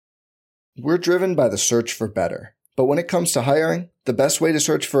We're driven by the search for better. But when it comes to hiring, the best way to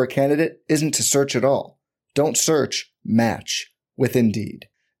search for a candidate isn't to search at all. Don't search, match with Indeed.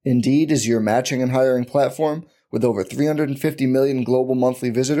 Indeed is your matching and hiring platform with over 350 million global monthly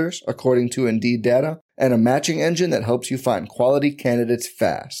visitors, according to Indeed data, and a matching engine that helps you find quality candidates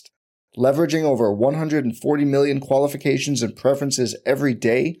fast. Leveraging over 140 million qualifications and preferences every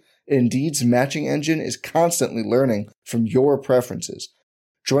day, Indeed's matching engine is constantly learning from your preferences.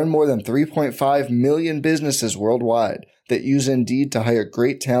 Join more than 3.5 million businesses worldwide that use Indeed to hire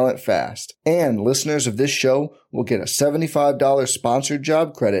great talent fast. And listeners of this show will get a $75 sponsored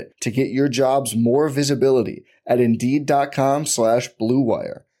job credit to get your jobs more visibility at Indeed.com/Blue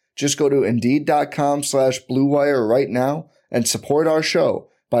Wire. Just go to Indeed.com/Blue Wire right now and support our show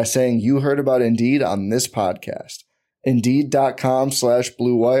by saying you heard about Indeed on this podcast.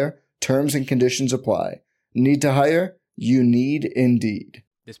 Indeed.com/Blue Wire. Terms and conditions apply. Need to hire? You need Indeed.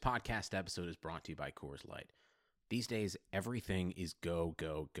 This podcast episode is brought to you by Coors Light. These days, everything is go,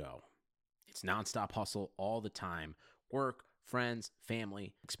 go, go. It's nonstop hustle all the time. Work, friends,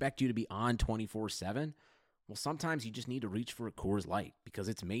 family, expect you to be on 24/7. Well, sometimes you just need to reach for a Coors Light because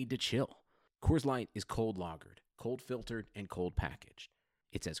it's made to chill. Coors Light is cold lagered, cold filtered, and cold packaged.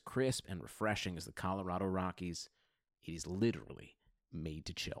 It's as crisp and refreshing as the Colorado Rockies. It is literally made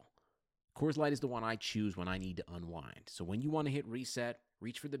to chill. Coors Light is the one I choose when I need to unwind. So when you want to hit reset,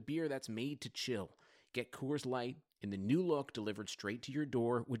 reach for the beer that's made to chill. Get Coors Light in the new look delivered straight to your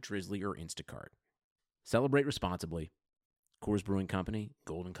door with Drizzly or Instacart. Celebrate responsibly. Coors Brewing Company,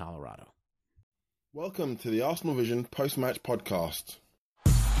 Golden, Colorado. Welcome to the Arsenal Vision post-match podcast.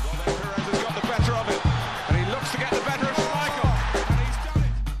 Well, Perez has got the better of it, and he looks to get the better of Schmeichel, and he's done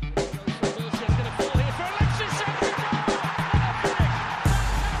it. He's going to fall here for Alexis Henry,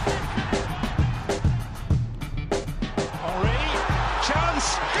 chance,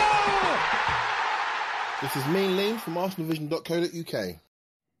 goal! This is me and Liam from arsenalvision.co.uk.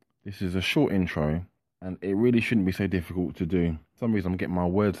 This is a short intro, and it really shouldn't be so difficult to do. For some reason I'm getting my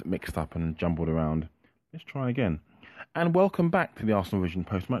words mixed up and jumbled around. Let's try again. And welcome back to the Arsenal Vision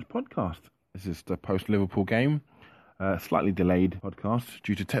post-match podcast. This is the post-Liverpool game, slightly delayed podcast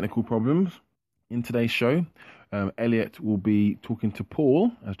due to technical problems. In today's show, Elliot will be talking to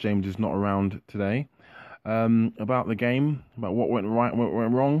Paul, as James is not around today, about the game, about what went right and what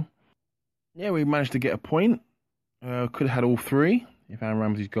went wrong. Yeah, we managed to get a point. Could have had all three if Aaron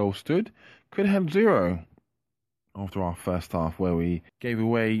Ramsey's goal stood. Could have had 0 after our first half, where we gave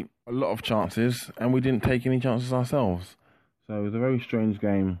away a lot of chances and we didn't take any chances ourselves. So it was a very strange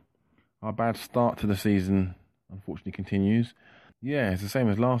game. Our bad start to the season unfortunately continues. Yeah, it's the same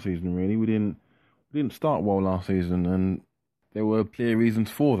as last season really. We didn't start well last season, and there were clear reasons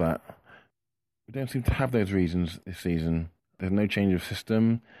for that. We don't seem to have those reasons this season. There's no change of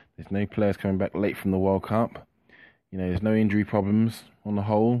system. There's no players coming back late from the World Cup. You know, there's no injury problems on the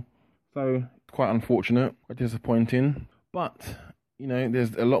whole. So it's quite unfortunate, quite disappointing. But, you know,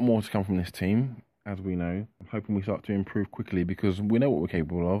 there's a lot more to come from this team, as we know. I'm hoping we start to improve quickly because we know what we're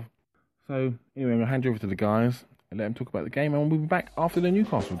capable of. So, anyway, I'm going to hand you over to the guys and let them talk about the game, and we'll be back after the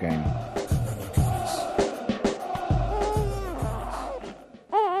Newcastle game.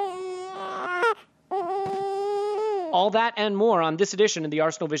 All that and more on this edition of the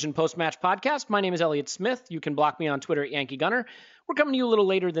Arsenal Vision Post-Match Podcast. My name is Elliot Smith. You can block me on Twitter at Yankee Gunner. We're coming to you a little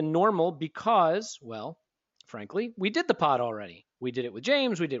later than normal because, well, frankly, we did the pod already. We did it with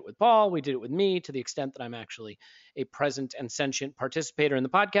James, we did it with Paul, we did it with me, to the extent that I'm actually a present and sentient participator in the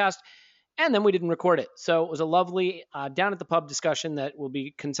podcast, and then we didn't record it. So it was a lovely down at the pub discussion that will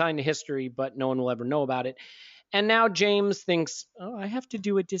be consigned to history, but no one will ever know about it. And now James thinks, oh, I have to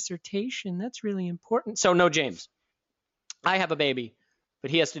do a dissertation. That's really important. So no, James. I have a baby, but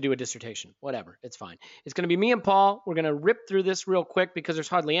he has to do a dissertation. Whatever. It's fine. It's going to be me and Paul. We're going to rip through this real quick because there's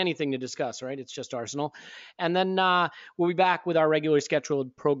hardly anything to discuss, right? It's just Arsenal. And then we'll be back with our regularly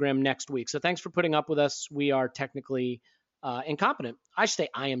scheduled program next week. So thanks for putting up with us. We are technically incompetent. I should say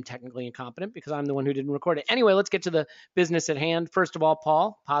I am technically incompetent because I'm the one who didn't record it. Anyway, let's get to the business at hand. First of all,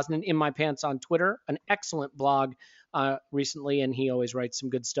 Paul Posnan, In My Pants on Twitter, an excellent blog recently, and he always writes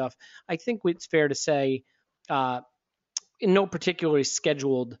some good stuff. I think it's fair to say in no particularly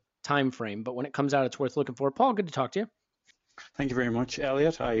scheduled time frame, but when it comes out, it's worth looking for. Paul, good to talk to you. Thank you very much,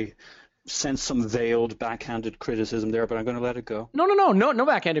 Elliot. I sense some veiled backhanded criticism there, but I'm going to let it go. No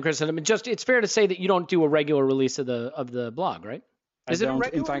backhanded criticism. It's fair to say that you don't do a regular release of the blog, right? Is it a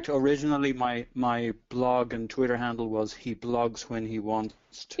regular? In fact, originally my blog and Twitter handle was he blogs when he wants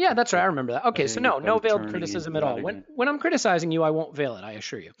to. Yeah, that's right. I remember that. Okay, so no veiled criticism at all. When I'm criticizing you, I won't veil it, I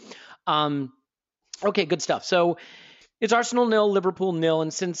assure you. Okay, good stuff. So It's Arsenal 0, Liverpool 0.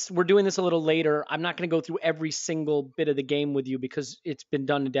 And since we're doing this a little later, I'm not going to go through every single bit of the game with you because it's been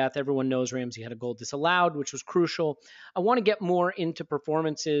done to death. Everyone knows Ramsey had a goal disallowed, which was crucial. I want to get more into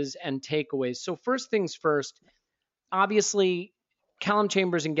performances and takeaways. So first things first, obviously, Callum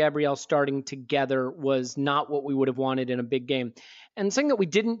Chambers and Gabriel starting together was not what we would have wanted in a big game. And something that we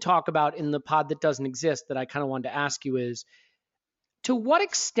didn't talk about in the pod that doesn't exist that I kind of wanted to ask you is, to what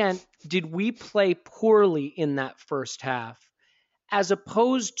extent did we play poorly in that first half as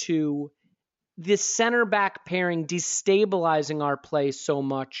opposed to this center back pairing destabilizing our play so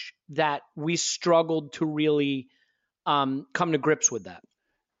much that we struggled to really come to grips with that?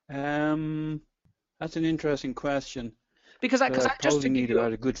 That's an interesting question. Because I probably need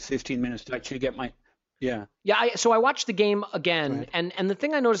about a good 15 minutes to actually get my... Yeah. So I watched the game again, and the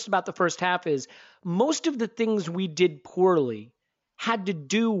thing I noticed about the first half is most of the things we did poorly had to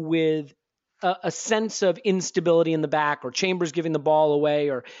do with a sense of instability in the back, or Chambers giving the ball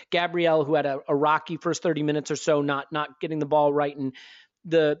away, or Gabriel, who had a rocky first 30 minutes or so, not getting the ball right, and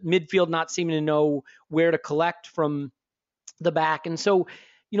the midfield not seeming to know where to collect from the back. And so,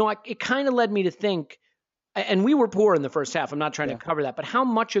 it kind of led me to think, and we were poor in the first half. I'm not trying to cover that, but how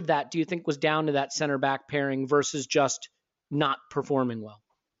much of that do you think was down to that center back pairing versus just not performing well?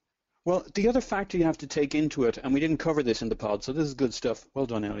 Well, the other factor you have to take into it, and we didn't cover this in the pod, so this is good stuff. Well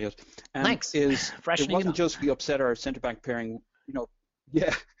done, Elliot. Thanks. It wasn't just we upset our centre-back pairing.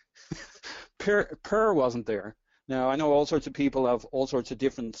 Per wasn't there. Now, I know all sorts of people have all sorts of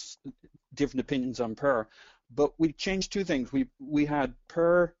different opinions on Per, but we changed two things. We had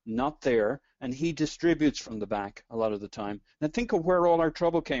Per not there, and he distributes from the back a lot of the time. Now, think of where all our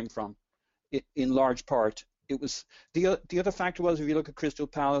trouble came from, in large part. It was the other factor was, if you look at Crystal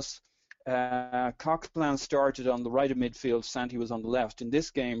Palace, Coquelin started on the right of midfield, Santi was on the left. In this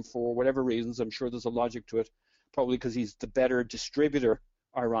game, for whatever reasons, I'm sure there's a logic to it, probably because he's the better distributor,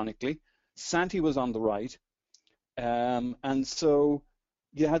 ironically. Santi was on the right. And so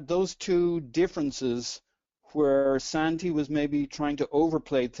you had those two differences where Santi was maybe trying to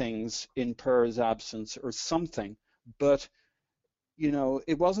overplay things in Per's absence or something. But,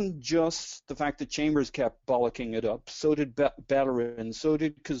 it wasn't just the fact that Chambers kept bollocking it up. So did Bellerin, so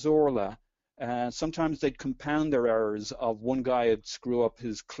did Cazorla. Sometimes they'd compound their errors of one guy would screw up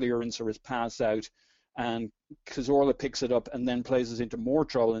his clearance or his pass out, and Cazorla picks it up and then plays us into more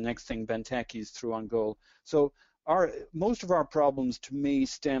trouble. The next thing, Benteke's through on goal. So most of our problems, to me,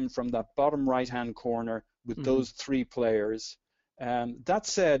 stem from that bottom right-hand corner with those three players. That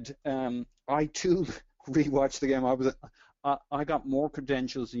said, I too rewatched the game. I got more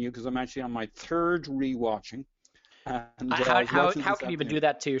credentials than you because I'm actually on my third rewatching. And, how can you even do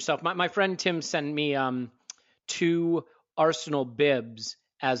that to yourself? My friend Tim sent me 2 Arsenal bibs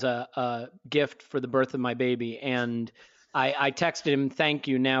as a gift for the birth of my baby, and I texted him, thank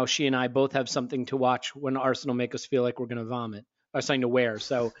you. Now she and I both have something to watch when Arsenal make us feel like we're going to vomit, or something to wear.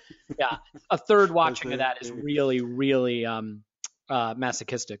 So, yeah, a third watching of that is really, really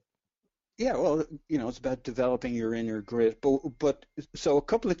masochistic. Yeah, well, it's about developing your inner grit. But so a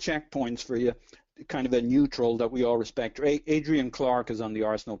couple of checkpoints for you, kind of a neutral that we all respect. Adrian Clark is on the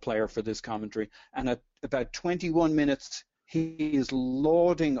Arsenal player for this commentary, and at about 21 minutes, he is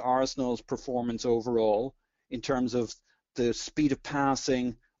lauding Arsenal's performance overall in terms of the speed of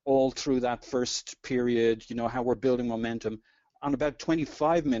passing all through that first period, how we're building momentum. On about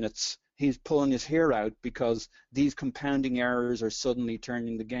 25 minutes, he's pulling his hair out because these compounding errors are suddenly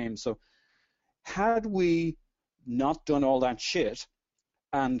turning the game. So had we not done all that shit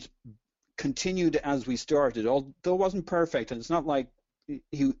and continued as we started, although it wasn't perfect, and it's not like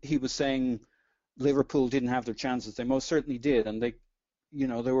he was saying Liverpool didn't have their chances. They most certainly did, and they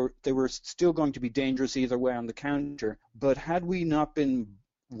were still going to be dangerous either way on the counter. But had we not been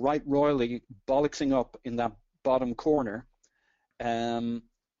right royally bollocksing up in that bottom corner,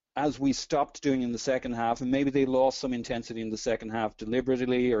 as we stopped doing in the second half, and maybe they lost some intensity in the second half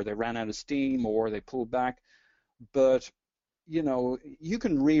deliberately, or they ran out of steam, or they pulled back. But, you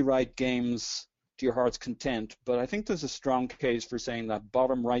can rewrite games to your heart's content, but I think there's a strong case for saying that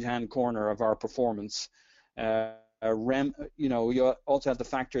bottom right-hand corner of our performance, you also had the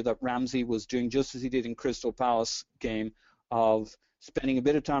factor that Ramsey was doing just as he did in Crystal Palace game, of spending a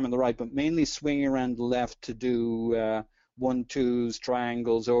bit of time on the right, but mainly swinging around the left to do 1-2s,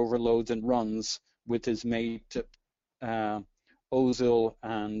 triangles, overloads, and runs with his mate Ozil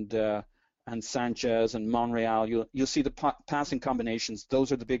and Sanchez and Monreal. You'll see the passing combinations.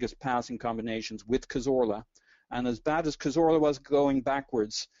 Those are the biggest passing combinations with Cazorla. And as bad as Cazorla was going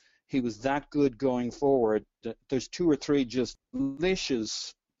backwards, he was that good going forward. There's 2 or 3 just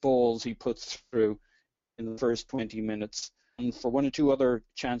delicious balls he puts through in the first 20 minutes. And for one or two other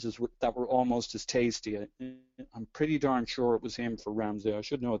chances that were almost as tasty. I'm pretty darn sure it was him for Ramsey. I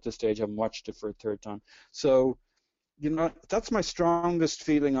should know at this stage. I haven't watched it for a third time. So, that's my strongest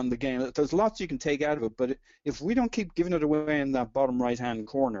feeling on the game. There's lots you can take out of it, but if we don't keep giving it away in that bottom right-hand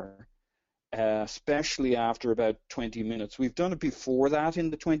corner, especially after about 20 minutes. We've done it before that in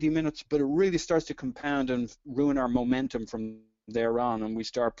the 20 minutes, but it really starts to compound and ruin our momentum from there on, and we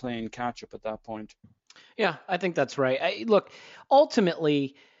start playing catch-up at that point. Yeah, I think that's right. Look,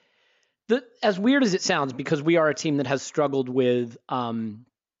 ultimately, as weird as it sounds, because we are a team that has struggled with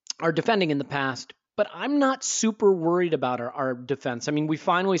our defending in the past, but I'm not super worried about our defense. I mean, we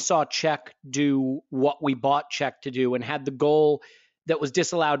finally saw Cech do what we bought Cech to do, and had the goal that was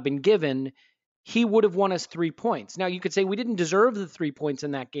disallowed been given, he would have won us 3 points. Now, you could say we didn't deserve the 3 points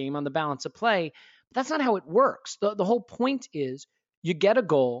in that game on the balance of play, but that's not how it works. The whole point is you get a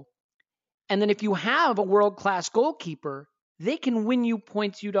goal, and then if you have a world-class goalkeeper, they can win you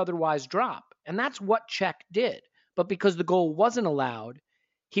points you'd otherwise drop. And that's what Cech did. But because the goal wasn't allowed,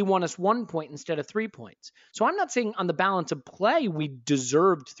 he won us 1 point instead of 3 points. So I'm not saying on the balance of play we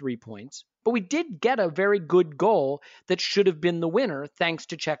deserved 3 points, but we did get a very good goal that should have been the winner thanks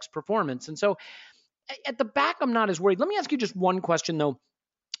to Cech's performance. And so at the back, I'm not as worried. Let me ask you just one question, though,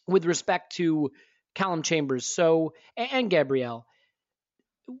 with respect to Callum Chambers and Gabriel.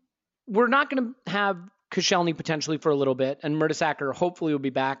 We're not going to have Koscielny potentially for a little bit, and Mertesacker hopefully will be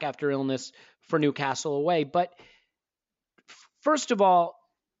back after illness for Newcastle away. But first of all,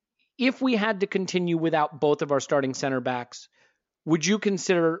 if we had to continue without both of our starting center backs, would you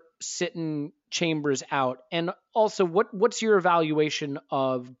consider sitting Chambers out? And also, what's your evaluation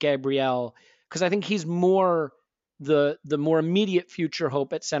of Gabriel? Because I think he's more the more immediate future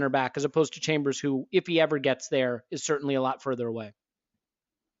hope at center back, as opposed to Chambers, who, if he ever gets there, is certainly a lot further away.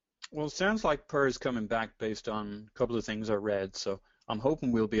 Well, it sounds like Per is coming back based on a couple of things I read, so I'm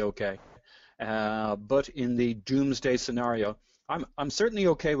hoping we'll be okay. But in the doomsday scenario, I'm certainly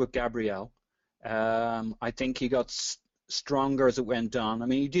okay with Gabriel. I think he got stronger as it went on. I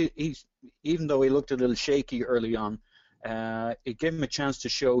mean, even though he looked a little shaky early on, it gave him a chance to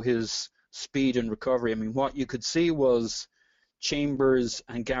show his speed and recovery. I mean, what you could see was Chambers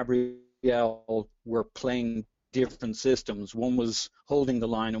and Gabriel were playing different systems. One was holding the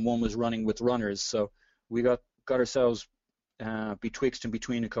line and one was running with runners. So we got ourselves betwixt and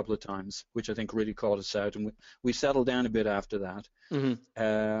between a couple of times, which I think really caught us out, and we settled down a bit after that.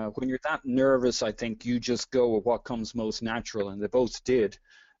 Mm-hmm. When you're that nervous, I think you just go with what comes most natural, and they both did.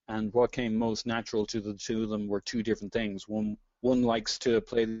 And what came most natural to the two of them were two different things. One likes to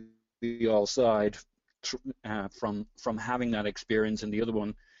play the all-side from having that experience, and the other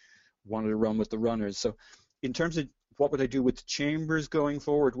one wanted to run with the runners. So in terms of what would I do with Chambers going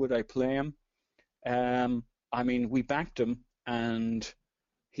forward, would I play him? I mean, we backed him, and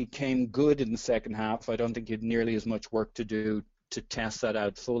he came good in the second half. I don't think he had nearly as much work to do to test that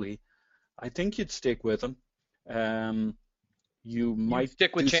out fully. I think you'd stick with him. You might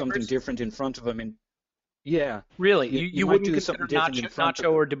stick with do Chambers? something different in front of him. Yeah. Really? You wouldn't do consider something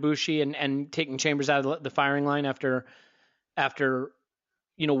Nacho or Debuchy and taking Chambers out of the firing line after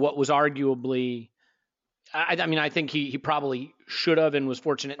what was arguably... I mean, I think he probably should have and was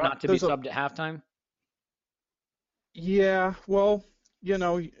fortunate not to be subbed at halftime. Yeah, well, there's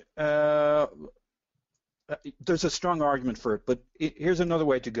a strong argument for it, but here's another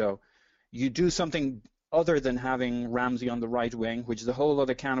way to go. You do something other than having Ramsey on the right wing, which is a whole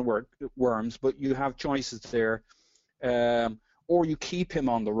other can of worms, but you have choices there. Or you keep him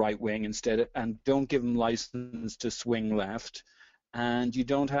on the right wing instead and don't give him license to swing left. And you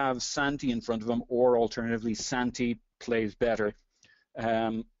don't have Santi in front of him, or alternatively, Santi plays better.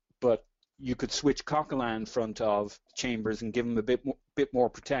 But you could switch Coquelin in front of Chambers and give him a bit more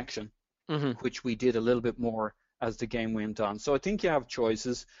protection, mm-hmm. which we did a little bit more as the game went on. So I think you have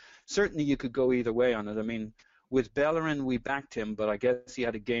choices. Certainly you could go either way on it. I mean, with Bellerin, we backed him, but I guess he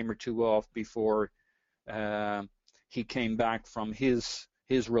had a game or two off before he came back from his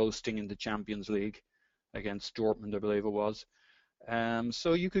roasting in the Champions League against Dortmund, I believe it was.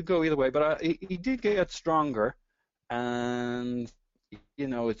 So you could go either way, but he did get stronger, and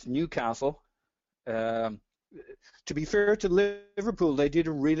it's Newcastle. To be fair to Liverpool, they did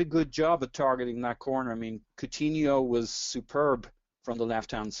a really good job at targeting that corner. I mean, Coutinho was superb from the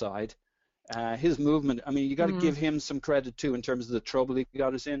left-hand side. His movement, I mean, you got to give him some credit too in terms of the trouble he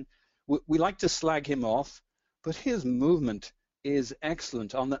got us in. We like to slag him off, but his movement is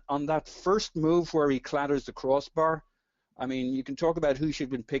excellent. On that first move where he clatters the crossbar, I mean, you can talk about who should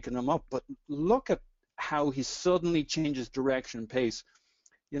have been picking him up, but look at how he suddenly changes direction and pace.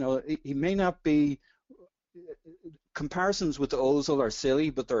 He may not be comparisons with Ozil are silly,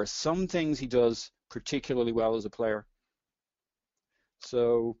 but there are some things he does particularly well as a player.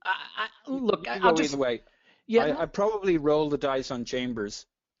 So Look, you I'll go just either way. yeah. I probably roll the dice on Chambers.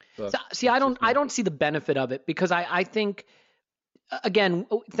 But See, I don't see the benefit of it because I think, again,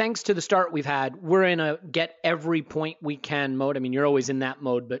 thanks to the start we've had, we're in a get every point we can mode. I mean, you're always in that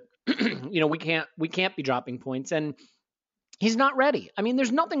mode, but we can't be dropping points, and he's not ready. I mean,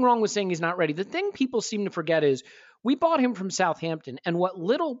 there's nothing wrong with saying he's not ready. The thing people seem to forget is we bought him from Southampton, and what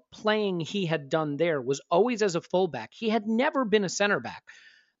little playing he had done there was always as a fullback. He had never been a center back.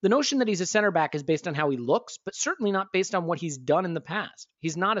 The notion that he's a center back is based on how he looks, but certainly not based on what he's done in the past.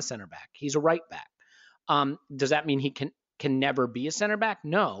 He's not a center back. He's a right back. Does that mean he can never be a center back?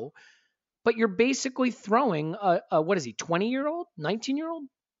 No. But you're basically throwing what is he, 20-year-old, 19-year-old?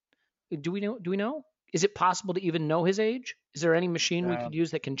 Do we know? Is it possible to even know his age? Is there any machine we could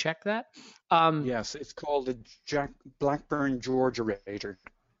use that can check that? Yes, it's called the Blackburn Georgiator.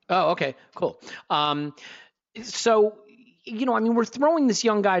 Oh, okay, cool. So, I mean, we're throwing this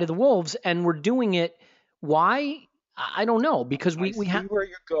young guy to the wolves, and we're doing it. Why? I don't know, because we have where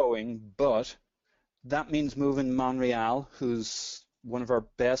you're going, but that means moving Monreal, who's one of our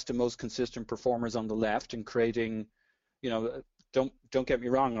best and most consistent performers on the left, and creating, don't get me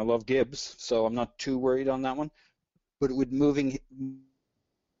wrong, I love Gibbs, so I'm not too worried on that one. But with moving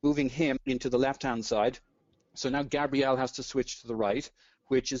him into the left-hand side, so now Gabriel has to switch to the right,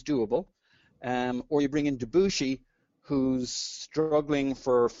 which is doable. Or you bring in Debuchy, who's struggling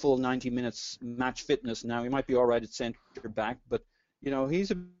for full 90 minutes match fitness. Now, he might be all right at centre back, but,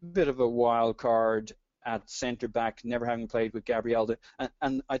 he's a bit of a wild card at centre back, never having played with Gabriel.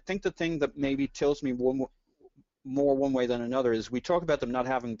 And I think the thing that maybe tilts me more one way than another is we talk about them not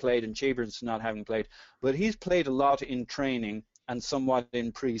having played and Chambers not having played, but he's played a lot in training and somewhat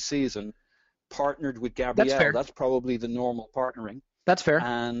in pre-season, partnered with Gabriel. That's fair. That's probably the normal partnering. That's fair.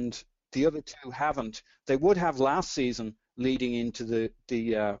 And the other two haven't. They would have last season leading into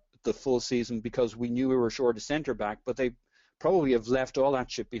the full season because we knew we were short a centre back, but they probably have left all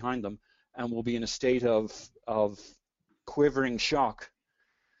that shit behind them and will be in a state of quivering shock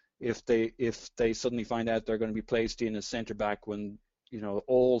if they suddenly find out they're going to be placed in a centre back when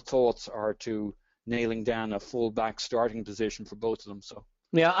all thoughts are to nailing down a full back starting position for both of them. So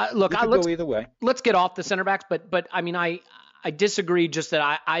yeah, look, let's go either way. Let's get off the center backs, but I mean I disagree. Just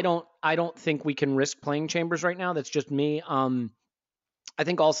that I don't think we can risk playing Chambers right now. That's just me. I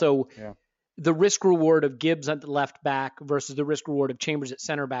think also the risk reward of Gibbs at the left back versus the risk reward of Chambers at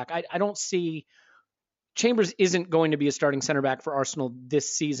center back. I don't see. Chambers isn't going to be a starting center back for Arsenal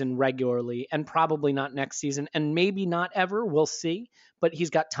this season regularly, and probably not next season, and maybe not ever. We'll see. But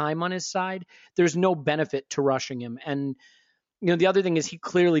he's got time on his side. There's no benefit to rushing him. And the other thing is he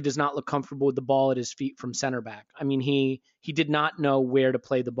clearly does not look comfortable with the ball at his feet from center back. I mean, he did not know where to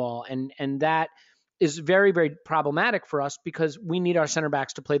play the ball, and that is very, very problematic for us because we need our center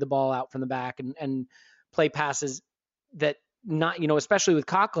backs to play the ball out from the back and play passes that not, especially with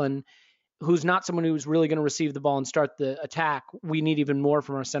Coughlin, who's not someone who's really going to receive the ball and start the attack. We need even more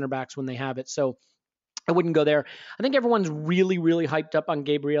from our center backs when they have it. So I wouldn't go there. I think everyone's really, really hyped up on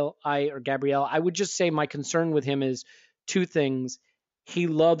Gabriel. I would just say my concern with him is two things. He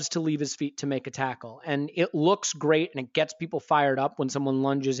loves to leave his feet to make a tackle, and it looks great and it gets people fired up when someone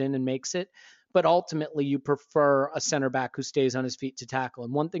lunges in and makes it. But ultimately, you prefer a center back who stays on his feet to tackle.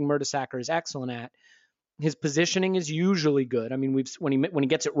 And one thing Mertesacker is excellent at, his positioning is usually good. I mean, when he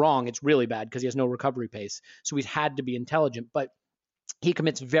gets it wrong, it's really bad because he has no recovery pace. So he's had to be intelligent, but he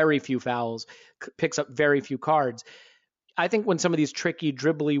commits very few fouls, picks up very few cards. I think when some of these tricky,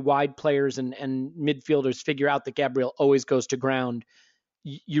 dribbly, wide players and midfielders figure out that Gabriel always goes to ground,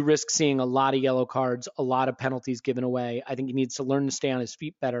 you risk seeing a lot of yellow cards, a lot of penalties given away. I think he needs to learn to stay on his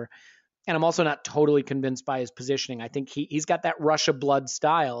feet better. And I'm also not totally convinced by his positioning. I think he's got that rush of blood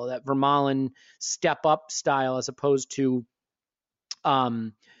style, that Vermaelen step up style, as opposed to,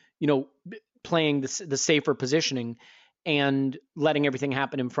 playing the safer positioning and letting everything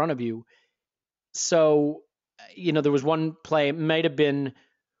happen in front of you. So, there was one play, it might have been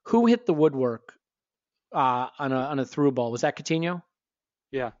who hit the woodwork on a through ball. Was that Coutinho?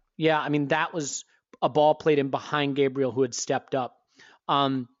 Yeah. Yeah. I mean, that was a ball played in behind Gabriel, who had stepped up.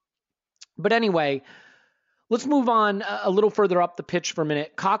 But anyway, let's move on a little further up the pitch for a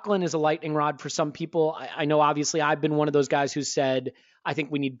minute. Coughlin is a lightning rod for some people. I know, obviously, I've been one of those guys who said, I think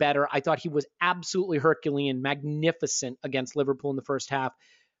we need better. I thought he was absolutely Herculean, magnificent against Liverpool in the first half.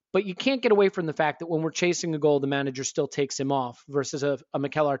 But you can't get away from the fact that when we're chasing a goal, the manager still takes him off versus a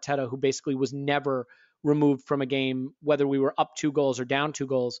Mikel Arteta who basically was never removed from a game, whether we were up 2 goals or down 2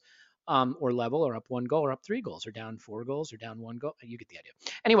 goals. or level or up 1 goal or up 3 goals or down 4 goals or down 1 goal. You get the idea.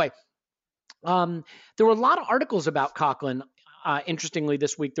 Anyway, there were a lot of articles about Coughlin. Interestingly,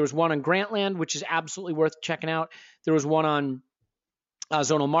 this week, there was one on Grantland, which is absolutely worth checking out. There was one on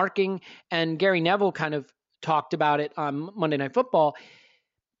zonal marking, and Gary Neville kind of talked about it on Monday Night Football.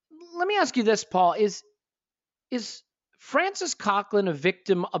 Let me ask you this, Paul. Is Francis Coughlin a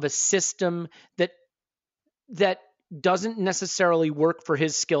victim of a system that doesn't necessarily work for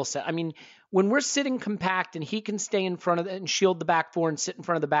his skill set? I mean, when we're sitting compact and he can stay in front of it and shield the back four and sit in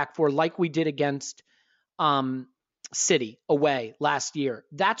front of the back four like we did against City away last year,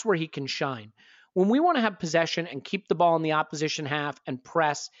 that's where he can shine. When we want to have possession and keep the ball in the opposition half and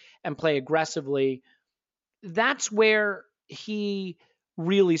press and play aggressively, that's where he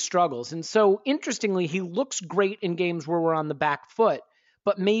really struggles. And so, interestingly, he looks great in games where we're on the back foot,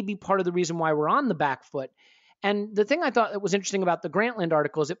 but maybe part of the reason why we're on the back foot. And the thing I thought that was interesting about the Grantland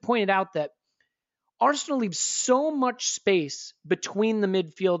article is it pointed out that Arsenal leaves so much space between the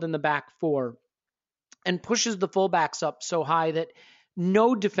midfield and the back four and pushes the fullbacks up so high that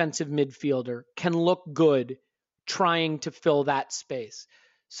no defensive midfielder can look good trying to fill that space.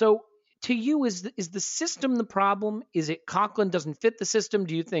 So to you, is the system the problem? Is it Coughlin doesn't fit the system?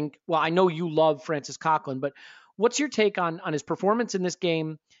 Do you think, well, I know you love Francis Coughlin, but what's your take on his performance in this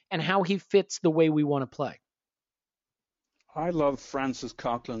game and how he fits the way we want to play? I love Francis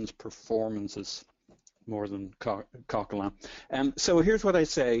Coughlin's performances more than Coughlin. So here's what I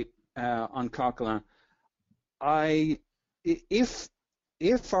say on Coughlin.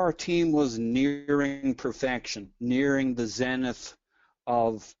 If our team was nearing perfection, nearing the zenith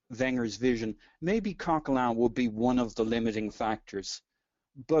of Wenger's vision, maybe Coughlin would be one of the limiting factors.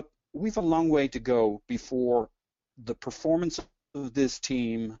 But we've a long way to go before the performance of this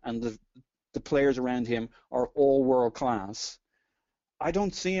team and the players around him are all world class. I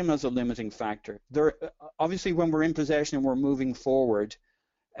don't see him as a limiting factor. Obviously, when we're in possession and we're moving forward,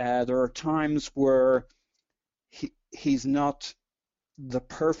 there are times where he's not the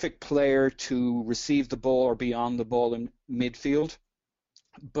perfect player to receive the ball or be on the ball in midfield.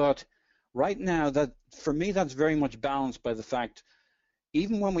 But right now, that for me, that's very much balanced by the fact,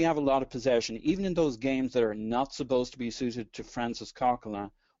 even when we have a lot of possession, even in those games that are not supposed to be suited to Francis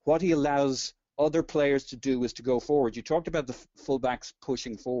Coughlin, what he allows other players to do is to go forward. You talked about the fullbacks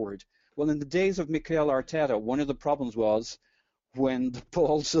pushing forward. Well, in the days of Mikel Arteta, one of the problems was when the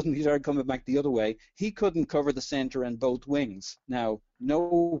ball suddenly started coming back the other way, he couldn't cover the centre and both wings. Now,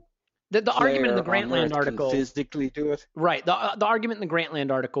 no the argument in the Grantland article can physically do it. Right. The argument in the Grantland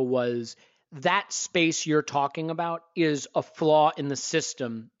article was that space you're talking about is a flaw in the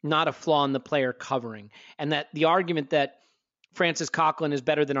system, not a flaw in the player covering. And that the argument that Francis Coughlin is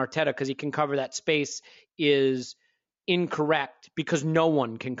better than Arteta because he can cover that space is incorrect because no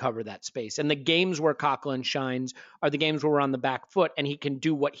one can cover that space. And the games where Coughlin shines are the games where we're on the back foot and he can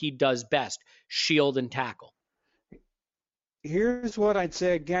do what he does best, shield and tackle. Here's what I'd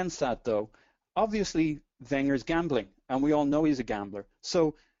say against that, though. Obviously, Wenger's gambling, and we all know he's a gambler.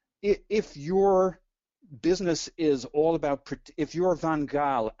 So if your business is all about, if you're Van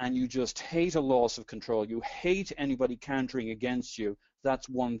Gaal and you just hate a loss of control, you hate anybody countering against you, that's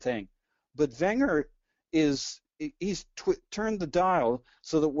one thing. But Wenger he's turned the dial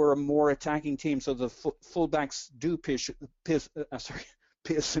so that we're a more attacking team, so the fullbacks do piss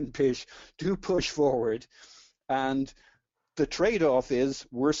and pish, do push forward, and the trade-off is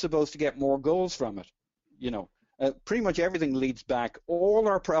we're supposed to get more goals from it. You know, pretty much everything leads back. All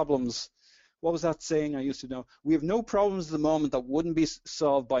our problems. What was that saying I used to know? We have no problems at the moment that wouldn't be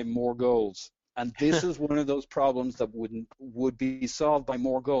solved by more goals. And this is one of those problems that would be solved by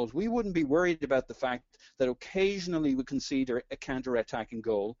more goals. We wouldn't be worried about the fact that occasionally we concede a counter-attacking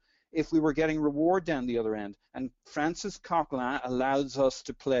goal if we were getting reward down the other end. And Francis Coughlin allows us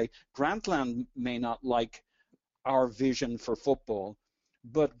to play. Grantland may not like our vision for football,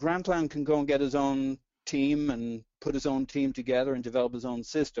 but Grantland can go and get his own team and put his own team together and develop his own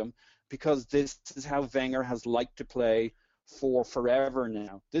system, because this is how Wenger has liked to play for forever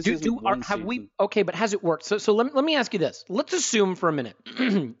now. This okay, but has it worked? So let me ask you this. Let's assume for a minute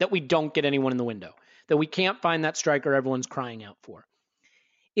that we don't get anyone in the window, that we can't find that striker everyone's crying out for.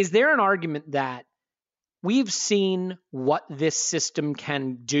 Is there an argument that we've seen what this system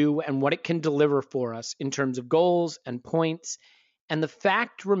can do and what it can deliver for us in terms of goals and points, and the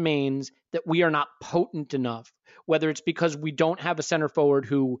fact remains that we are not potent enough, whether it's because we don't have a center forward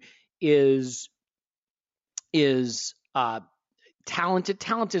who is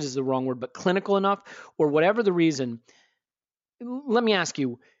talented is the wrong word, but clinical enough, or whatever the reason. Let me ask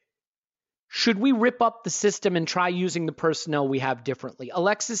you, Should we rip up the system and try using the personnel we have differently?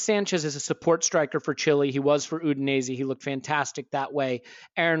 Alexis Sanchez is a support striker for Chile. He was for Udinese. He looked fantastic that way.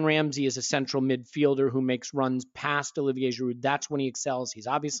 Aaron Ramsey is a central midfielder who makes runs past Olivier Giroud. That's when he excels. He's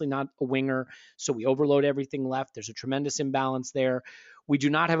obviously not a winger, so we overload everything left. There's a tremendous imbalance there. We do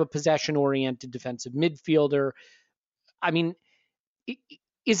not have a possession-oriented defensive midfielder. I mean,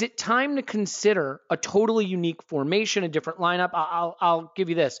 is it time to consider a totally unique formation, a different lineup? I'll give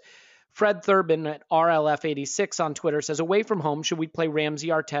you this. Fred Thurbin at RLF86 on Twitter says, away from home, should we play Ramsey,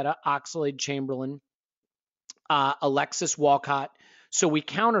 Arteta, Oxlade-Chamberlain, Alexis, Walcott, so we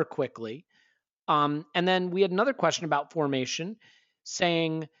counter quickly? And then we had another question about formation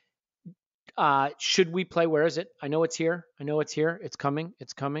saying, should we play, where is it? I know it's here. It's coming.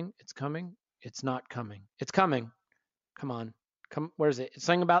 It's not coming. It's coming. Come on. Where is it? It's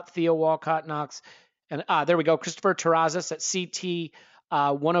something about Theo Walcott, Knox. And there we go. Christopher Terrazas at CT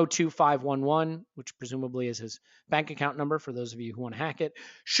 102511, which presumably is his bank account number for those of you who want to hack it.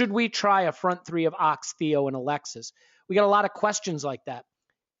 Should we try a front three of Ox, Theo, and Alexis? We got a lot of questions like that.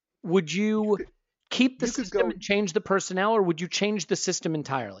 Would you keep the system and change the personnel, or would you change the system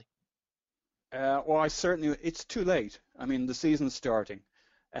entirely? Well, it's too late. I mean, the season's starting.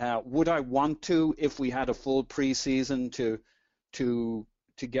 Would I want to, if we had a full preseason to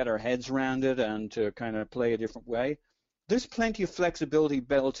get our heads around it and to kind of play a different way? There's plenty of flexibility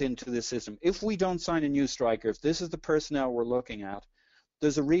built into this system. If we don't sign a new striker, if this is the personnel we're looking at,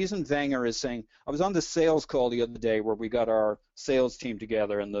 there's a reason Wenger is saying. I was on the sales call the other day where we got our sales team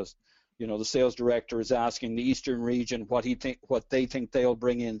together, and the sales director is asking the Eastern region what they think they'll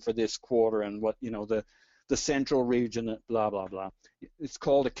bring in for this quarter, and what the Central region, blah blah blah. It's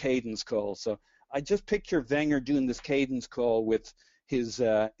called a cadence call. So I just picture Wenger doing this cadence call with his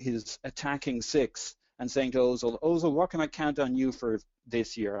attacking six, and saying to Ozil, what can I count on you for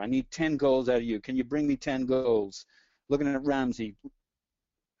this year? I need 10 goals out of you. Can you bring me 10 goals? Looking at Ramsey,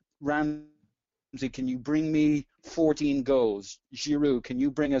 can you bring me 14 goals? Giroud, can you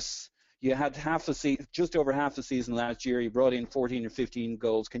bring us? You had just over half the season last year. You brought in 14 or 15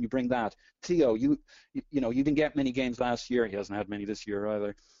 goals. Can you bring that? Theo, you didn't get many games last year. He hasn't had many this year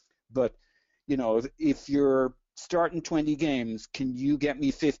either. But if you're starting 20 games, can you get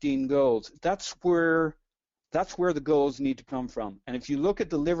me 15 goals? That's where the goals need to come from. And if you look at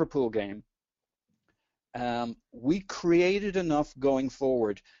the Liverpool game, we created enough going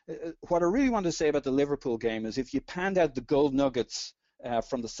forward. What I really want to say about the Liverpool game is, if you panned out the gold nuggets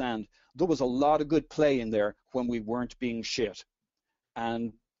from the sand, there was a lot of good play in there when we weren't being shit.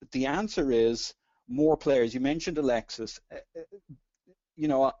 And the answer is more players. You mentioned Alexis.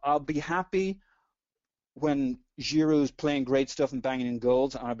 I'll be happy when Giroud's playing great stuff and banging in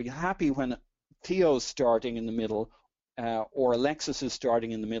goals, and I'll be happy when Theo's starting in the middle or Alexis is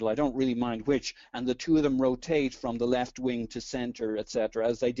starting in the middle. I don't really mind which, and the two of them rotate from the left wing to centre, etc.,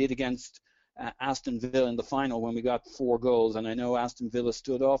 as they did against Aston Villa in the final when we got 4 goals. And I know Aston Villa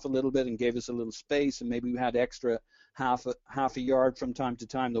stood off a little bit and gave us a little space, and maybe we had extra half a yard from time to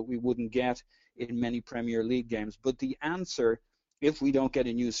time that we wouldn't get in many Premier League games. But the answer, if we don't get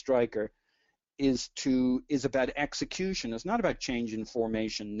a new striker, is about execution. It's not about changing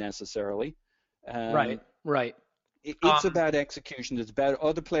formation necessarily. Right. It's about execution. It's about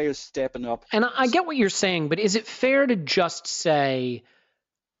other players stepping up. And I get what you're saying, but is it fair to just say,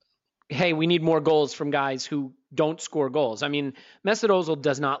 hey, we need more goals from guys who don't score goals? I mean, Mesut Ozil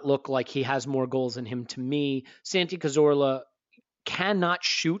does not look like he has more goals in him to me. Santi Cazorla cannot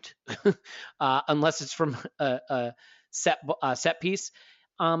shoot unless it's from a set piece.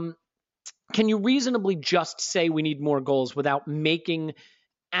 Can you reasonably just say we need more goals without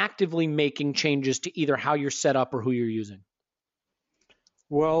actively making changes to either how you're set up or who you're using?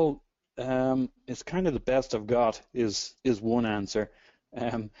 Well, it's kind of the best I've got is one answer.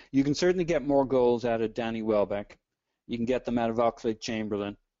 You can certainly get more goals out of Danny Welbeck. You can get them out of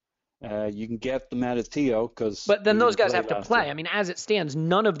Oxlade-Chamberlain. You can get them out of Theo, but then those guys have to play. I mean, as it stands,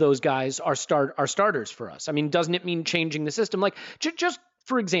 none of those guys are starters for us. I mean, doesn't it mean changing the system? Like, just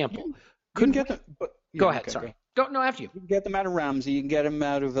for example, go ahead. Sorry. Go after you. You can get them out of Ramsey. You can get them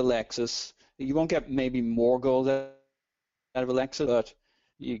out of Alexis. You won't get maybe more goals out of Alexis, but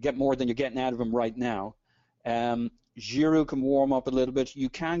you get more than you're getting out of him right now. Giroud can warm up a little bit. You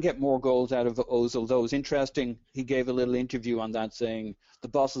can get more goals out of Ozil, though. It's interesting. He gave a little interview on that, saying the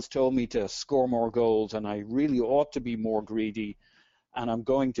bosses told me to score more goals, and I really ought to be more greedy, and I'm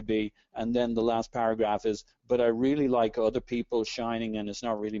going to be. And then the last paragraph is, but I really like other people shining, and it's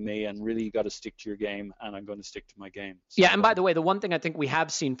not really me, and really you got to stick to your game, and I'm going to stick to my game. So, yeah, and by the way, the one thing I think we have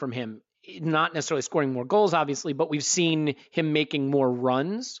seen from him, not necessarily scoring more goals, obviously, but we've seen him making more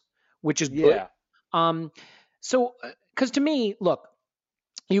runs, which is good. So, because to me, look,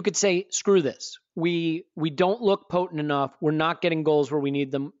 you could say, screw this. We don't look potent enough. We're not getting goals where we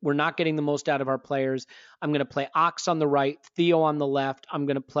need them. We're not getting the most out of our players. I'm going to play Ox on the right, Theo on the left. I'm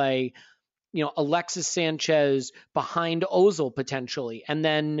going to play, Alexis Sanchez behind Ozil potentially, and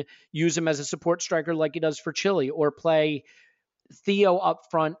then use him as a support striker like he does for Chile, or play Theo up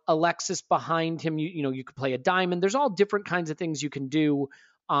front, Alexis behind him. You could play a diamond. There's all different kinds of things you can do.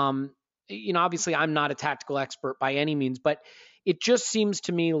 Obviously I'm not a tactical expert by any means, but it just seems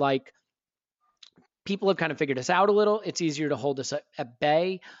to me like people have kind of figured us out a little. It's easier to hold us at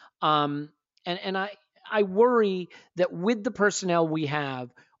bay. And I worry that with the personnel we have,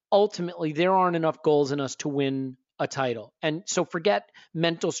 ultimately there aren't enough goals in us to win a title. And so forget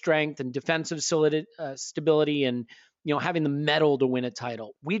mental strength and defensive stability and, having the mettle to win a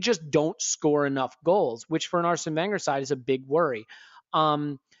title. We just don't score enough goals, which for an Arsene Wenger side is a big worry.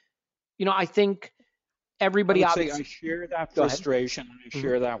 I think everybody I share that frustration and I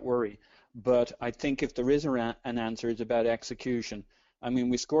share that worry. But I think if there is an answer, it's about execution. I mean,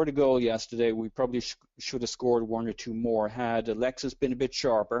 we scored a goal yesterday. We probably should have scored one or two more. Had Alexis been a bit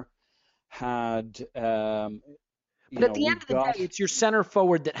sharper, but at the end of the day, it's your center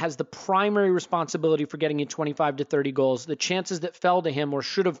forward that has the primary responsibility for getting you 25 to 30 goals. The chances that fell to him or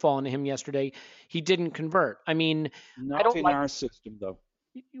should have fallen to him yesterday, he didn't convert. I mean, not in our system, though.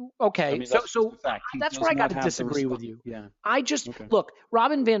 Okay, I mean, that's where I got to disagree with you. Yeah. Look,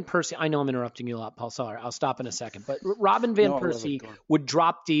 Robin Van Persie, I know I'm interrupting you a lot, Paul. Sorry, I'll stop in a second. But Robin Van Persie would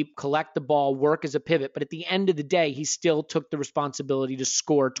drop deep, collect the ball, work as a pivot. But at the end of the day, he still took the responsibility to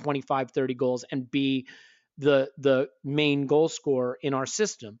score 25, 30 goals and be the main goal scorer in our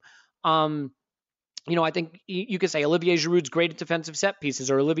system. I think you could say Olivier Giroud's great at defensive set pieces,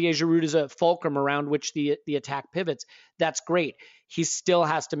 or Olivier Giroud is a fulcrum around which the attack pivots. That's great. He still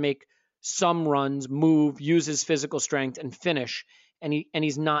has to make some runs, move, use his physical strength, and finish. And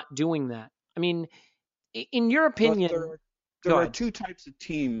he's not doing that. I mean, in your opinion, there are two types of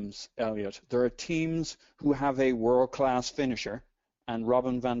teams, Elliot. There are teams who have a world-class finisher, and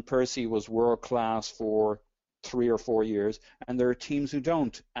Robin Van Persie was world-class for 3 or 4 years, and there are teams who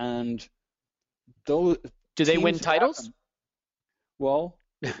don't. And do they win titles? Well,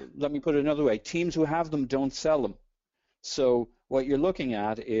 let me put it another way. Teams who have them don't sell them. So what you're looking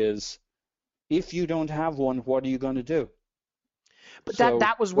at is, if you don't have one, what are you going to do? But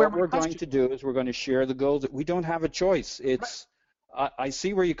that was where what we're going to do is we're going to share the goals. We don't have a choice. It's I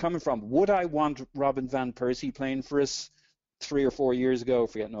see where you're coming from. Would I want Robin Van Persie playing for us 3 or 4 years ago,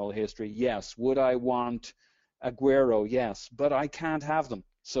 forgetting all the history? Yes. Would I want Aguero? Yes. But I can't have them.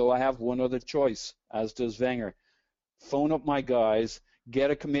 So I have one other choice, as does Wenger. Phone up my guys, get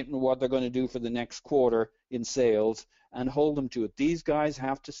a commitment of what they're going to do for the next quarter in sales, and hold them to it. These guys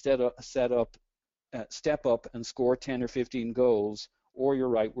have to step up and score 10 or 15 goals, or you're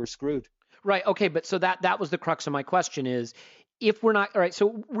right, we're screwed. Right. Okay. But so that was the crux of my question is, if we're not, all right.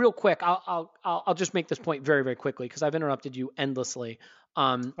 So real quick, I'll just make this point very, very quickly because I've interrupted you endlessly.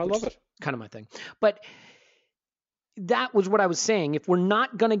 I love it. Kind of my thing. But that was what I was saying. If we're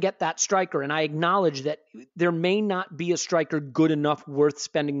not going to get that striker, and I acknowledge that there may not be a striker good enough worth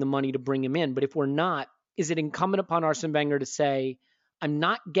spending the money to bring him in, but if we're not, is it incumbent upon Arsene Wenger to say, I'm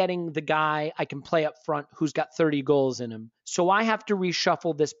not getting the guy I can play up front who's got 30 goals in him, so I have to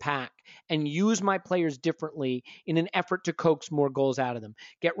reshuffle this pack and use my players differently in an effort to coax more goals out of them.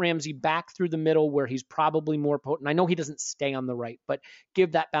 Get Ramsey back through the middle where he's probably more potent. I know he doesn't stay on the right, but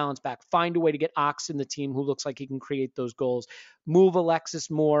give that balance back. Find a way to get Ox in the team who looks like he can create those goals. Move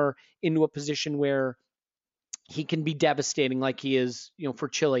Alexis more into a position where he can be devastating like he is, for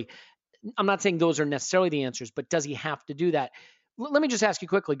Chile. I'm not saying those are necessarily the answers, but does he have to do that? Let me just ask you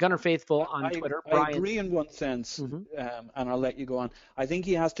quickly, Gunnar Faithful on Twitter. I agree in one sense, and I'll let you go on. I think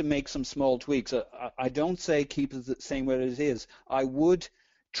he has to make some small tweaks. I don't say keep it the same way it is. I would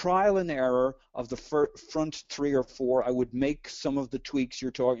trial and error of the front 3 or 4. I would make some of the tweaks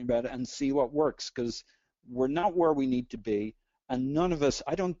you're talking about and see what works, because we're not where we need to be. And none of us,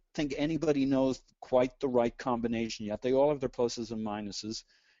 I don't think anybody knows quite the right combination yet. They all have their pluses and minuses.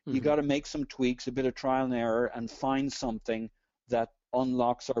 You got to make some tweaks, a bit of trial and error, and find something that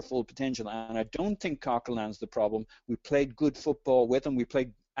unlocks our full potential. And I don't think Coquelin's the problem. We played good football with him. We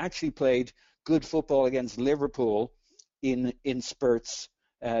actually played good football against Liverpool in spurts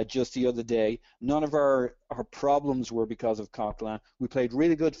just the other day. None of our problems were because of Coquelin. We played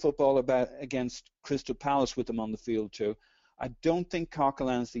really good football against Crystal Palace with him on the field too. I don't think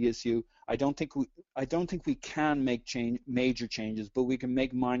Coquelin's the issue. I don't think we can make major changes, but we can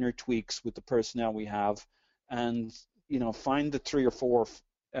make minor tweaks with the personnel we have, and find the 3 or 4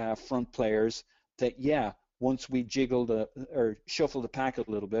 front players that, yeah, once we or shuffle the pack a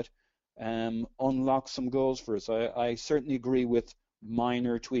little bit, unlock some goals for us. I certainly agree with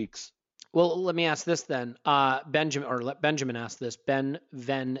minor tweaks. Well, let me ask this then. Benjamin asked this. Ben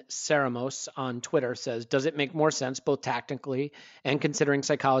Ven Ceramos on Twitter says, does it make more sense, both tactically and considering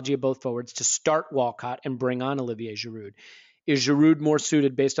psychology of both forwards, to start Walcott and bring on Olivier Giroud? Is Giroud more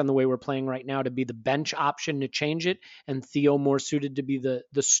suited, based on the way we're playing right now, to be the bench option to change it, and Theo more suited to be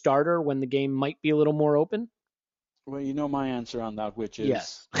the starter when the game might be a little more open? Well, you know my answer on that, which is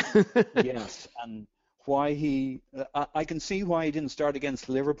yes. Yes. And why I can see why he didn't start against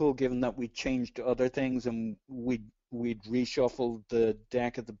Liverpool, given that we changed to other things and we'd reshuffled the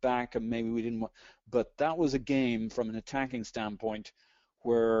deck at the back, and maybe we didn't want. But that was a game from an attacking standpoint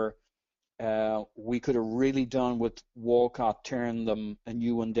where we could have really done with Walcott turning them a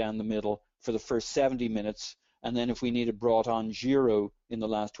new one down the middle for the first 70 minutes, and then if we needed brought on Giroud in the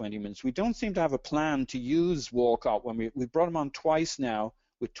last 20 minutes. We don't seem to have a plan to use Walcott when we brought him on twice now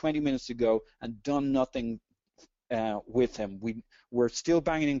with 20 minutes to go and done nothing with him. We're still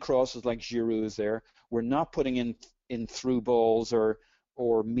banging in crosses like Giroud is there. We're not putting in through balls or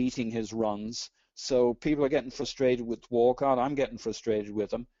meeting his runs. So people are getting frustrated with Walcott. I'm getting frustrated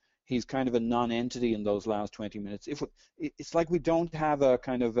with him. He's kind of a non-entity in those last 20 minutes. It's like we don't have a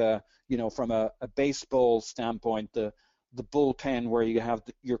kind of from a baseball standpoint, the bullpen where you have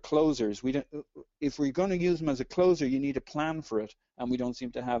your closers. If we're going to use them as a closer, you need a plan for it, and we don't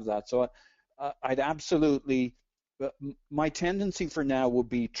seem to have that. So I'd absolutely. My tendency for now would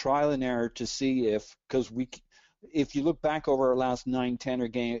be trial and error to see if you look back over our last 9,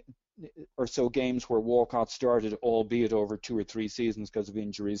 10 or so games where Walcott started, albeit over 2 or 3 seasons because of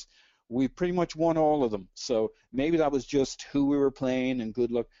injuries, we pretty much won all of them. So maybe that was just who we were playing and good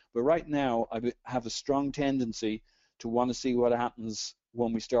luck. But right now, I have a strong tendency to want to see what happens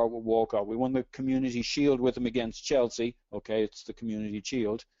when we start with Walcott. We won the Community Shield with him against Chelsea. Okay, it's the Community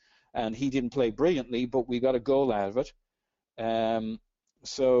Shield. And he didn't play brilliantly, but we got a goal out of it.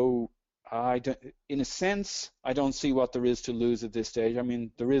 So in a sense, I don't see what there is to lose at this stage. I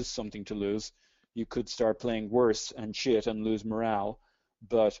mean, there is something to lose. You could start playing worse and shit and lose morale,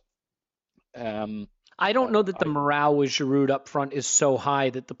 but I don't know that the morale with Giroud up front is so high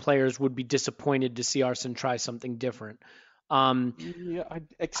that the players would be disappointed to see Arsene try something different.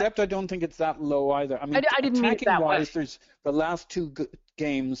 Except I don't think it's that low either. I mean, I didn't mean it that way. There's the last 2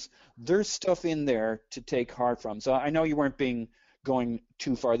 games. There's stuff in there to take heart from. So I know you weren't going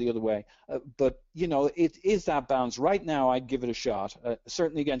too far the other way, but it is that balance. Right now, I'd give it a shot.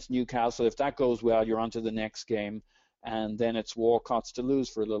 Certainly against Newcastle, if that goes well, you're on to the next game, and then it's Walcott's to lose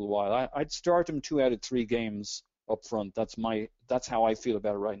for a little while. I'd start him 2 out of 3 games up front. That's how I feel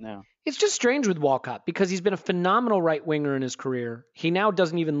about it right now. It's just strange with Walcott because he's been a phenomenal right winger in his career. He now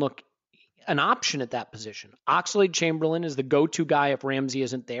doesn't even look an option at that position. Oxlade-Chamberlain is the go-to guy if Ramsey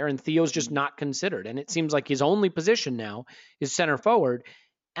isn't there, and Theo's just not considered. And it seems like his only position now is center forward.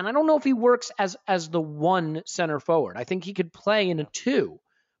 And I don't know if he works as the one center forward. I think he could play in a 2,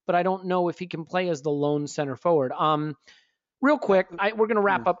 but I don't know if he can play as the lone center forward. Real quick, we're going to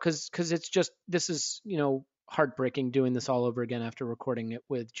wrap up because it's just, this is, heartbreaking doing this all over again after recording it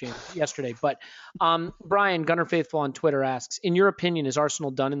with James yesterday. But Brian, Gunner Faithful on Twitter asks, in your opinion, is Arsenal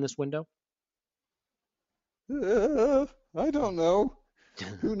done in this window? I don't know.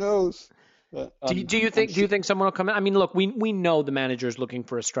 Who knows? Do you think someone will come in? I mean, look, we know the manager is looking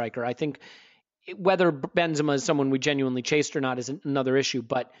for a striker. I think whether Benzema is someone we genuinely chased or not is another issue.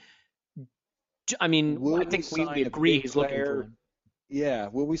 But I mean, I think we agree he's looking for one. Yeah,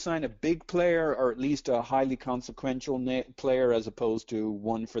 will we sign a big player or at least a highly consequential player as opposed to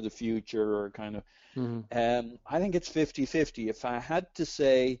one for the future or kind of? Mm-hmm. I think it's 50-50. If I had to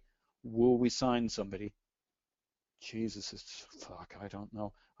say, will we sign somebody? Jesus, I don't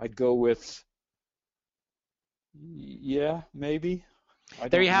know. I'd go with, yeah, maybe.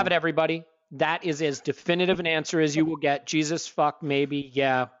 There you have it, everybody. That is as definitive an answer as you will get. Jesus, fuck, maybe,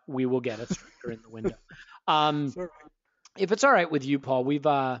 yeah, we will get a striker in the window. If it's all right with you, Paul, we've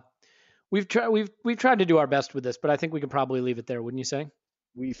tried to do our best with this, but I think we can probably leave it there, wouldn't you say?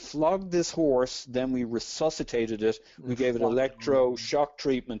 We flogged this horse, then we resuscitated it. We gave it electro-shock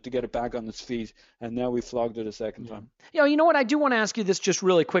treatment to get it back on its feet, and now we flogged it a second time. You know what? I do want to ask you this just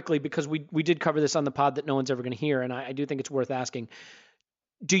really quickly because we did cover this on the pod that no one's ever going to hear, and I do think it's worth asking.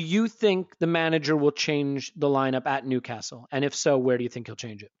 Do you think the manager will change the lineup at Newcastle? And if so, where do you think he'll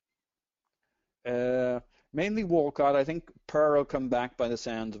change it? Mainly Walcott. I think Per will come back by the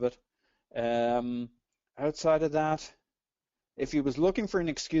sounds of it. Outside of that, if he was looking for an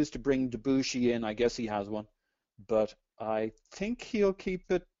excuse to bring Debuchy in, I guess he has one. But I think he'll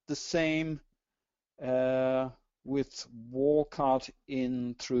keep it the same with Walcott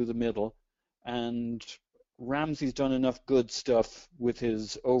in through the middle, and Ramsey's done enough good stuff with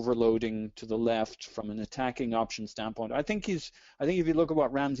his overloading to the left from an attacking option standpoint. I think if you look at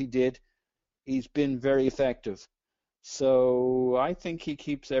what Ramsey did, he's been very effective. So I think he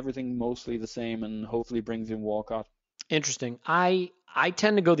keeps everything mostly the same and hopefully brings in Walcott. Interesting. I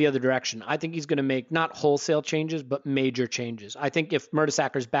tend to go the other direction. I think he's going to make not wholesale changes, but major changes. I think if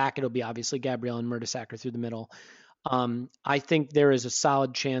Mertesacker's back, it'll be obviously Gabriel and Mertesacker through the middle. I think there is a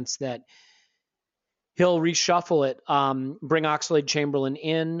solid chance that he'll reshuffle it, bring Oxlade-Chamberlain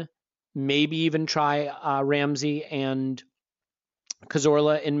in, maybe even try Ramsey and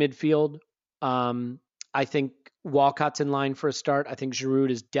Cazorla in midfield. I think Walcott's in line for a start. I think Giroud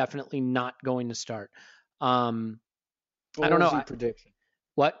is definitely not going to start. I don't know. Prediction.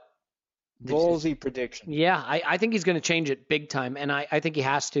 What? Ballsy prediction. Yeah, I think he's going to change it big time, and I think he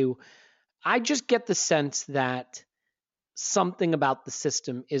has to. I just get the sense that something about the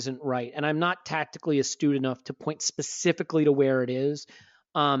system isn't right, and I'm not tactically astute enough to point specifically to where it is.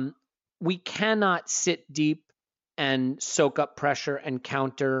 We cannot sit deep and soak up pressure and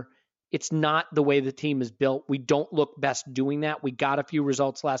counter. It's not the way the team is built. We don't look best doing that. We got a few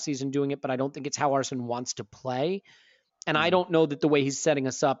results last season doing it, but I don't think it's how Arsene wants to play. And I don't know that the way he's setting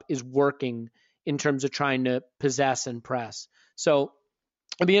us up is working in terms of trying to possess and press. So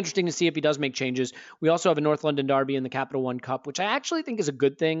it'll be interesting to see if he does make changes. We also have a North London derby in the Capital One Cup, which I actually think is a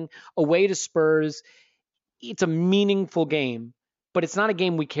good thing. Away to Spurs, it's a meaningful game, but it's not a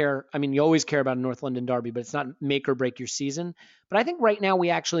game we care. I mean, you always care about a North London derby, but it's not make or break your season. But I think right now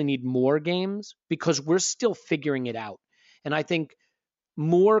we actually need more games because we're still figuring it out. And I think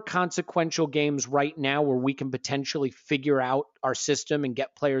more consequential games right now where we can potentially figure out our system and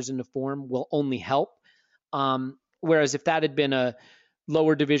get players into form will only help. Whereas if that had been a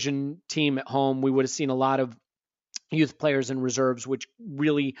lower division team at home, we would have seen a lot of youth players and reserves, which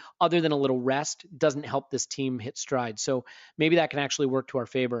really, other than a little rest, doesn't help this team hit stride. So maybe that can actually work to our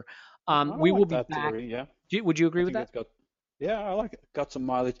favor. We will be back. Theory, yeah. Would you agree with that? I like it. Got some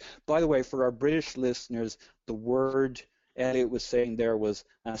mileage. By the way, for our British listeners, the word Elliot was saying there was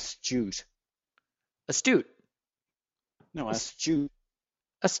astute. Astute? No, astute.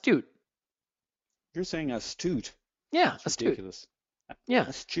 Astute. You're saying astute. Yeah, That's astute. ridiculous. Yeah.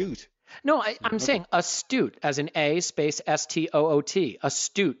 Astute. No, I'm saying astute, as in A space STOOT.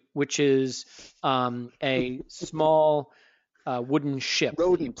 Astute, which is a small wooden ship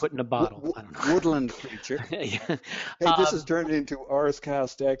Rodent. you put in a bottle. I don't know. Woodland creature. Yeah. Hey, this has turned into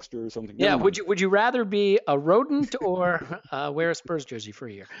Arscast Extra or something. Yeah, would you rather be a rodent or wear a Spurs jersey for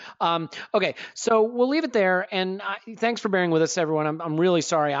a year? Okay, so we'll leave it there. And thanks for bearing with us, everyone. I'm really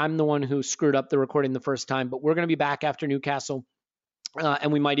sorry. I'm the one who screwed up the recording the first time, but we're going to be back after Newcastle,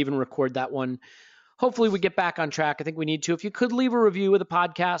 and we might even record that one. Hopefully we get back on track. I think we need to. If you could leave a review of the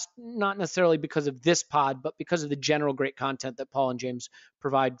podcast, not necessarily because of this pod, but because of the general great content that Paul and James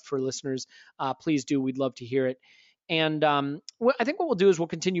provide for listeners, please do. We'd love to hear it. And I think what we'll do is we'll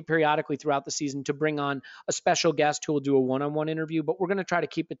continue periodically throughout the season to bring on a special guest who will do a one-on-one interview, but we're going to try to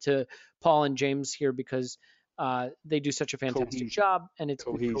keep it to Paul and James here because they do such a fantastic job, and it's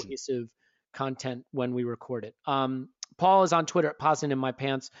cohesive content when we record it. Paul is on Twitter at Posin in My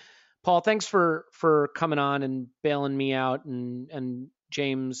Pants. Paul, thanks for coming on and bailing me out, and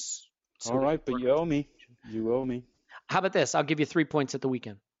James. All right, but you owe me. You owe me. How about this? I'll give you 3 points at the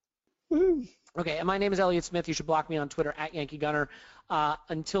weekend. Woo. Okay, and my name is Elliot Smith. You should block me on Twitter at Yankee Gunner.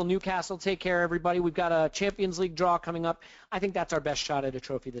 Until Newcastle, take care, everybody. We've got a Champions League draw coming up. I think that's our best shot at a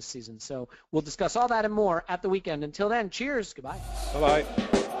trophy this season. So we'll discuss all that and more at the weekend. Until then, cheers. Goodbye. Bye-bye.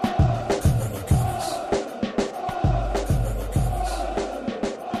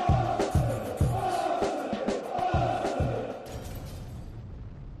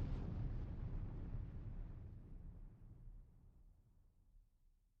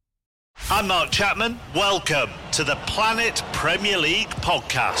 I'm Mark Chapman. Welcome to the Planet Premier League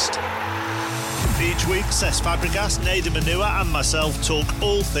podcast. Each week, Cesc Fabregas, Nader Manua and myself talk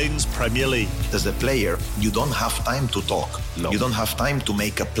all things Premier League. As a player, you don't have time to talk. No. You don't have time to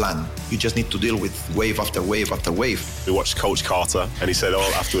make a plan. You just need to deal with wave after wave after wave. We watched Coach Carter and he said,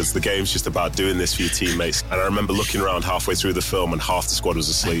 afterwards, the game's just about doing this for your teammates. And I remember looking around halfway through the film and half the squad was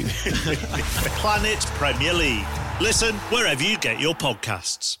asleep. Planet Premier League. Listen wherever you get your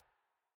podcasts.